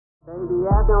They be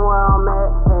asking where I'm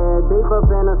at, head deep up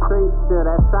in the streets. Still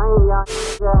that same young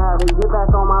nigga, had to get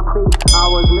back on my feet. I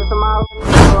was missing my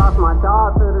lost my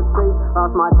dog to the streets,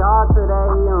 lost my dog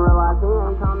today, and realized he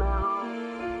ain't coming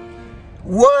home.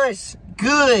 What's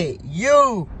good,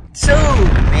 YouTube,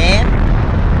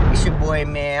 man? It's your boy,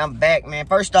 man. I'm back, man.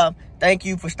 First off, thank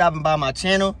you for stopping by my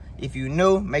channel. If you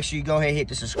new, make sure you go ahead and hit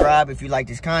the subscribe if you like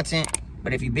this content.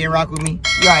 But if you been rock with me,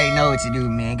 you already know what to do,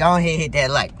 man. Go ahead and hit that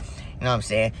like. You know what I'm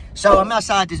saying? So I'm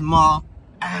outside this mall.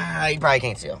 You probably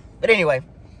can't tell. But anyway,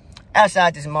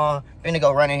 outside this mall, finna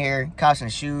go running here, cop some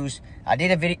shoes. I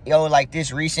did a video like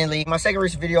this recently. My second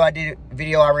recent video,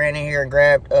 I ran in here and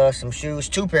grabbed some shoes,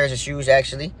 2 pairs of shoes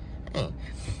actually.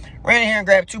 Ran in here and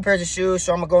grabbed 2 pairs of shoes,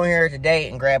 so I'm gonna go in here today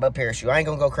and grab a pair of shoes. I ain't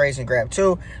gonna go crazy and grab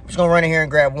 2. I'm just gonna run in here and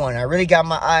grab 1. I really got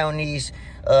my eye on these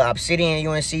Obsidian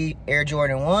UNC Air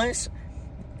Jordan 1s.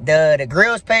 The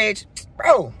grills page,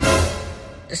 bro.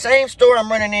 The same store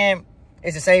I'm running in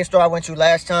is the same store I went to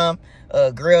last time,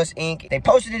 Grills Inc. They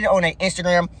posted it on their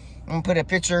Instagram. I'm gonna put a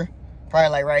picture,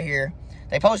 probably like right here.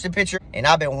 They posted a picture, and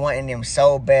I've been wanting them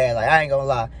so bad. Like, I ain't gonna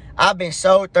lie. I've been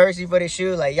so thirsty for this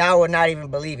shoe. Like, y'all would not even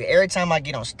believe it. Every time I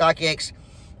get on StockX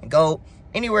and go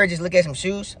anywhere, just look at some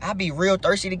shoes, I be real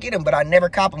thirsty to get them, but I never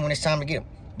cop them when it's time to get them.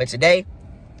 But today's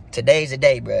the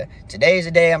day, bruh. Today's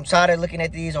the day. I'm tired of looking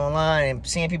at these online and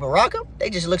seeing people rock them. They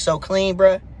just look so clean,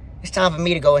 bruh. It's time for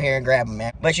me to go in here and grab them,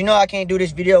 man. But you know I can't do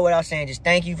this video without saying just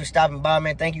thank you for stopping by,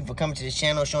 man. Thank you for coming to this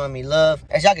channel, showing me love.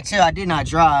 As y'all can tell, I did not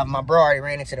drive. My bro already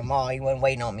ran into the mall. He wasn't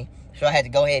waiting on me. So I had to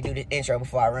go ahead and do the intro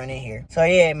before I run in here. So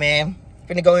yeah, man.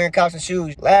 Finna go here and cop some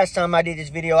shoes. Last time I did this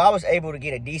video, I was able to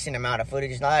get a decent amount of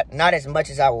footage. Not as much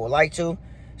as I would like to.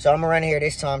 So I'm gonna run in here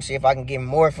this time, see if I can get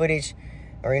more footage.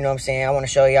 Or, you know what I'm saying, I want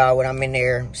to show y'all what I'm in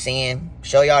there seeing.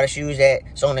 Show y'all the shoes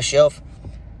that's on the shelf.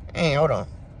 Hey, hold on.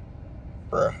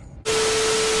 Bruh.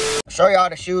 Show y'all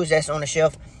the shoes that's on the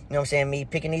shelf. You know what I'm saying? Me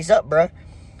picking these up, bruh.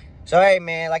 So, hey,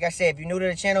 man, like I said, if you're new to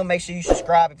the channel, make sure you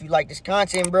subscribe. If you like this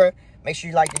content, bruh, make sure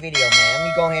you like the video, man. Let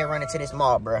me go ahead and run into this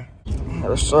mall, bruh.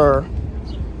 Yes, sir.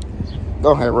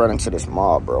 Go ahead and run into this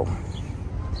mall, bro.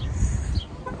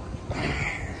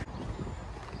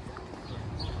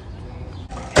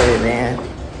 Hey, man.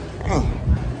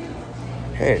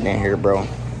 Heading in here, bro.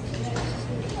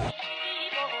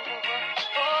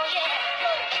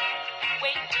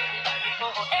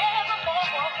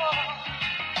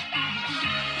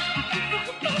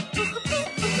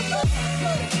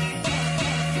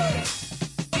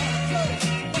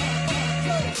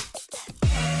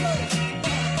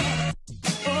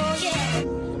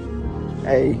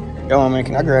 Hey, yo, man,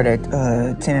 can I grab that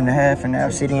 10.5 and the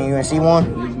Obsidian UNC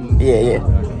one? Yeah.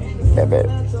 That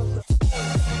bad.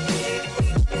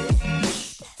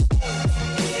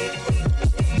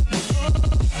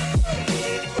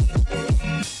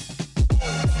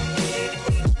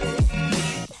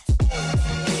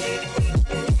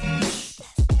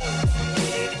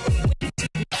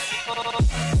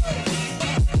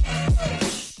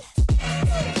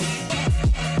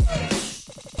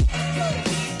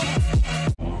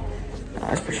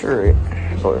 That's for sure.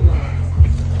 But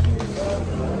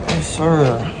yes,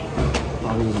 sir.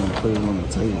 I was gonna put it on the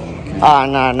table.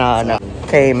 Nah.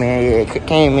 Came in, yeah,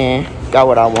 came in. Got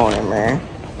what I wanted, man.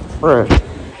 Bruh,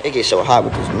 it gets so hot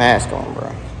with this mask on,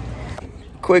 bro.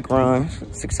 Quick run,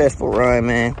 successful run,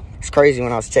 man. It's crazy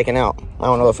when I was checking out. I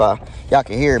don't know if y'all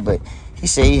can hear it, but he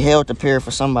said he held the pair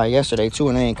for somebody yesterday too,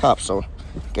 and they ain't cops. So,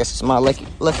 guess it's my lucky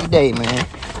day, man.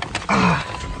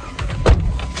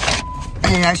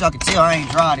 Hey, as y'all can tell, I ain't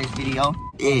draw this video.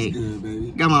 Yeah, Good,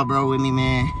 baby. Got my bro with me,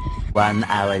 man. 1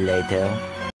 hour later.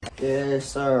 Yes,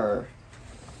 sir.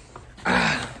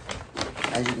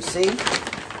 As you can see,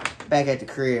 back at the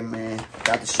crib, man.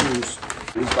 Got the shoes.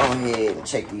 Let's go ahead and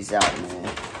check these out, man.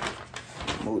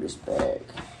 Move this bag.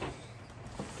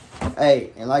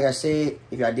 Hey, and like I said,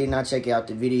 if y'all did not check out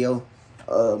the video,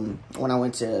 when I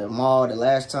went to the mall the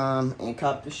last time and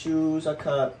copped the shoes, I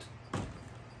copped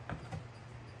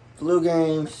Blue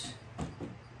Games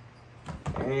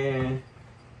and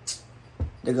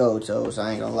the gold toes.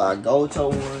 I ain't gonna lie, gold toe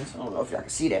ones. I don't know if y'all can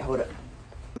see that. Hold up.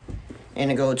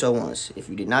 And the gold toe ones. If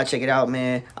you did not check it out,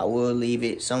 man, I will leave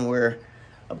it somewhere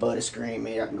above the screen,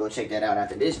 man. Y'all can go check that out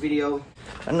after this video.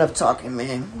 Enough talking,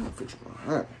 man.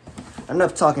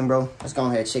 Enough talking, bro. Let's go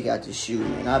ahead and check out this shoe,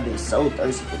 man. I've been so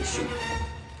thirsty for this shoe.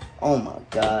 Oh my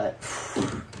God.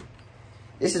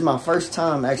 This is my first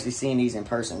time actually seeing these in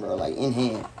person, bro. Like in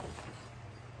hand.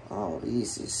 Oh,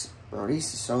 these is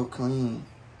so clean.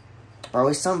 Bro,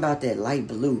 it's something about that light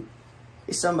blue.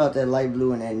 It's something about that light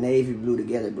blue and that navy blue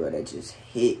together, bro, that just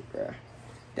hit, bro.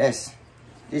 This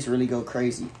really go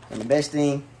crazy. And the best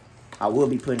thing, I will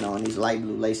be putting on these light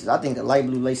blue laces. I think the light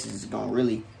blue laces is gonna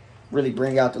really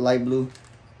bring out the light blue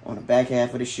on the back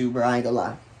half of the shoe, bro. I ain't gonna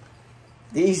lie.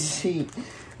 These,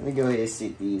 let me go ahead and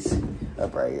sit these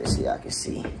up right here so y'all can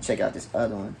see. Check out this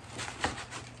other one.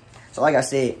 So like I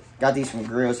said, got these from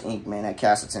Grills Inc., man, at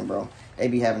Castleton, bro. They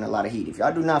be having a lot of heat. If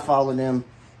y'all do not follow them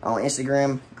on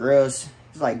Instagram, Grills,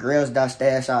 it's like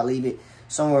grills.stash. I'll leave it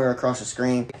somewhere across the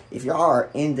screen. If y'all are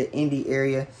in the Indy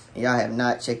area and y'all have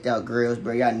not checked out Grills,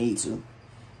 bro, y'all need to.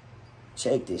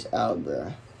 Check this out,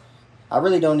 bro. I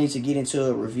really don't need to get into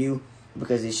a review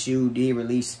because this shoe did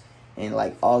release in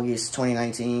like August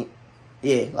 2019.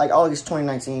 Yeah, like August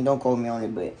 2019. Don't quote me on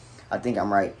it, but I think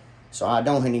I'm right. So I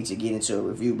don't need to get into a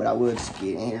review, but I will just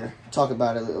get in here, talk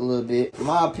about it a little bit. In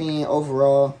my opinion,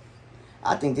 overall,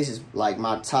 I think this is like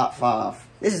my top 5.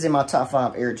 This is in my top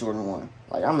 5 Air Jordan 1.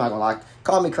 Like, I'm not gonna lie.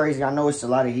 Call me crazy. I know it's a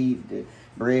lot of heat, the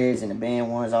breads and the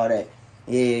band ones, all that.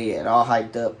 Yeah, it all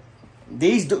hyped up.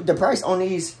 The price on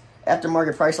these,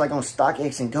 aftermarket price, like on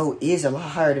StockX and Go, is a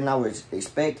lot higher than I would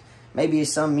expect. Maybe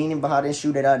it's some meaning behind this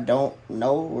shoe that I don't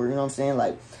know, or you know what I'm saying?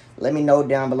 Like, let me know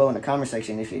down below in the comment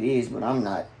section if it is, but I'm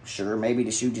not sure. Maybe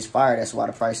the shoe just fired. That's why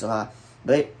the price so high.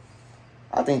 But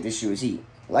I think this shoe is heat.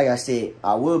 Like I said,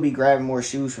 I will be grabbing more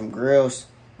shoes from Grills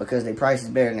because their price is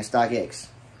better than StockX.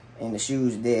 And the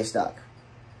shoes dead stock.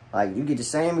 Like, you get the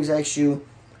same exact shoe,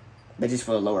 but just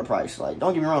for a lower price. Like,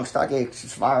 don't get me wrong, StockX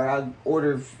is fire. I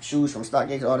order shoes from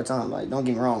StockX all the time. Like, don't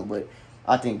get me wrong, but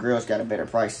I think Grills got a better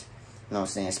price. You know what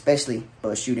I'm saying? Especially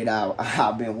for a shoe that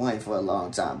I've been wanting for a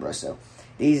long time, bro. So,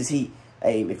 these is heat.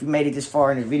 Hey, if you made it this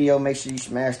far in the video, make sure you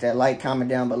smash that like, comment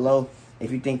down below.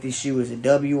 If you think this shoe is a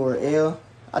W or a L,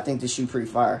 I think this shoe pretty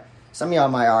fire. Some of y'all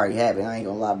might already have it, I ain't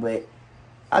gonna lie, but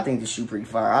I think this shoe pretty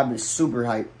fire. I've been super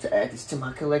hyped to add this to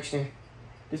my collection.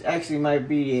 This actually might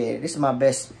be, yeah, this is my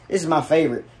best, this is my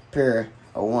favorite pair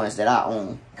of ones that I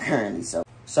own currently.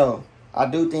 So I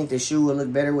do think the shoe will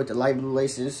look better with the light blue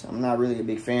laces. I'm not really a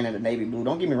big fan of the navy blue.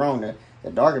 Don't get me wrong,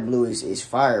 the darker blue is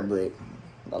fire, but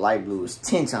the light blue is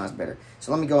 10 times better.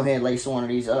 So let me go ahead and lace one of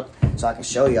these up so I can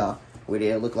show y'all what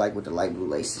it'll look like with the light blue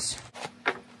laces.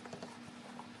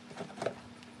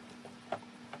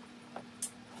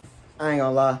 I ain't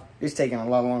gonna lie, this taking a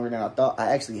lot longer than I thought.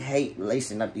 I actually hate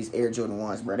lacing up these Air Jordan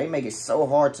 1s, bro. They make it so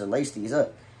hard to lace these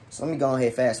up. So let me go ahead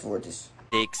and fast forward this.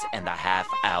 6.5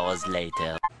 hours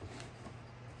later.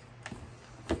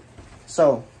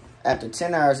 So, after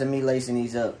 10 hours of me lacing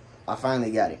these up, I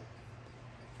finally got it.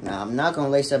 Now, I'm not gonna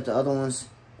lace up the other ones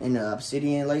in the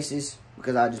Obsidian laces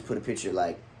because I just put a picture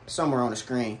like somewhere on the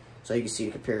screen so you can see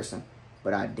the comparison.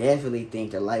 But I definitely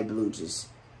think the light blue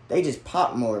they just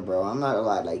pop more, bro. I'm not gonna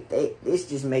lie, like this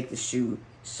just make the shoe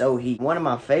so heat. One of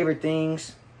my favorite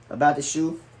things about the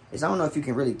shoe is, I don't know if you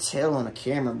can really tell on the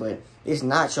camera, but it's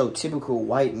not your typical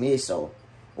white midsole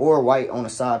or white on the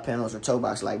side panels or toe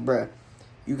box. Like, bro,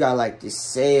 you got like this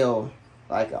sail,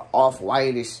 like an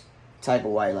off-whitish type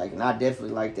of white, like, and I definitely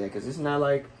like that because it's not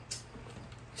like,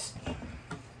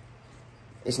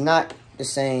 it's not the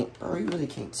same. Bro, you really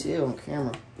can't tell on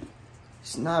camera.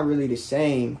 It's not really the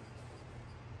same.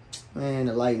 Man,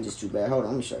 the lighting just too bad. Hold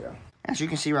on, let me show y'all. As you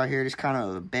can see right here, this kind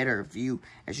of a better view.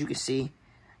 As you can see,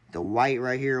 the white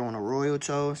right here on the royal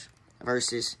toes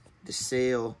versus the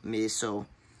sail midsole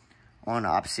on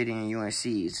the Obsidian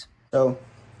UNCs. So,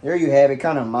 there you have it,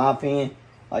 kind of my opinion.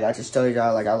 Like I just told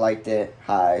y'all, like, I like that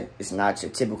how it's not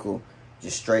your typical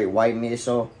just straight white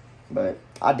midsole. But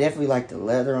I definitely like the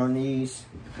leather on these.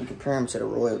 You compare them to the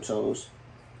royal toes.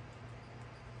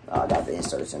 I got the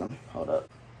inserts in them. Hold up.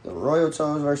 The royal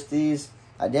toes versus these,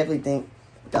 I definitely think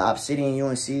the Obsidian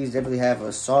UNCs definitely have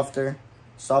a softer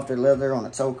leather on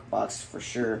the toe box for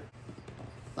sure.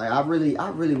 Like, I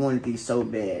really wanted these so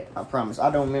bad. I promise. I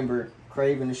don't remember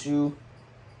craving the shoe.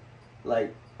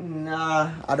 Like, nah,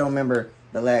 I don't remember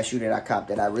the last shoe that I copped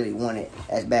that I really wanted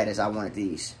as bad as I wanted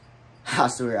these. I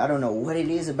swear, I don't know what it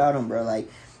is about them, bro. Like,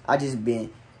 I just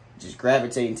been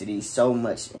gravitating to these so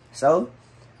much. So,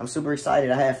 I'm super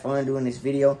excited. I had fun doing this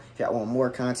video. If y'all want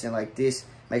more content like this,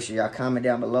 make sure y'all comment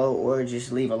down below or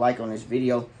just leave a like on this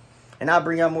video. And I'll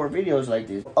bring out more videos like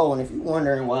this. Oh, and if you're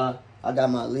wondering why I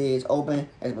got my lids open,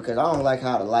 it's because I don't like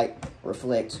how the light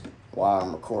reflects while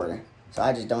I'm recording. So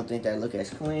I just don't think that look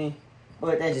as clean.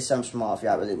 But that's just something small if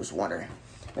y'all really was wondering.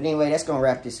 But anyway, that's going to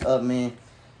wrap this up, man.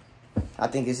 I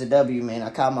think it's a W, man.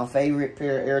 I caught my favorite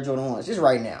pair of Air Jordan 1s. Just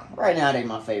right now. Right now, they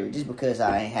my favorite. Just because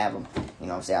I ain't have them. You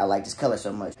know what I'm saying? I like this color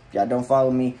so much. If y'all don't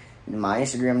follow me, my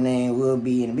Instagram name will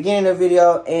be in the beginning of the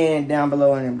video and down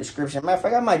below in the description. Matter of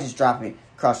fact, I might just drop it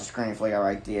across the screen for y'all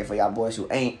right there. For y'all boys who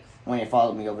ain't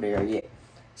followed me over there yet.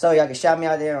 So y'all can shout me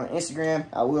out there on Instagram.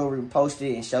 I will repost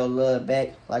it and show love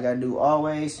back like I do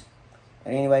always.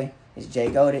 But anyway, it's Jay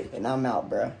Goated, and I'm out,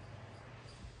 bruh.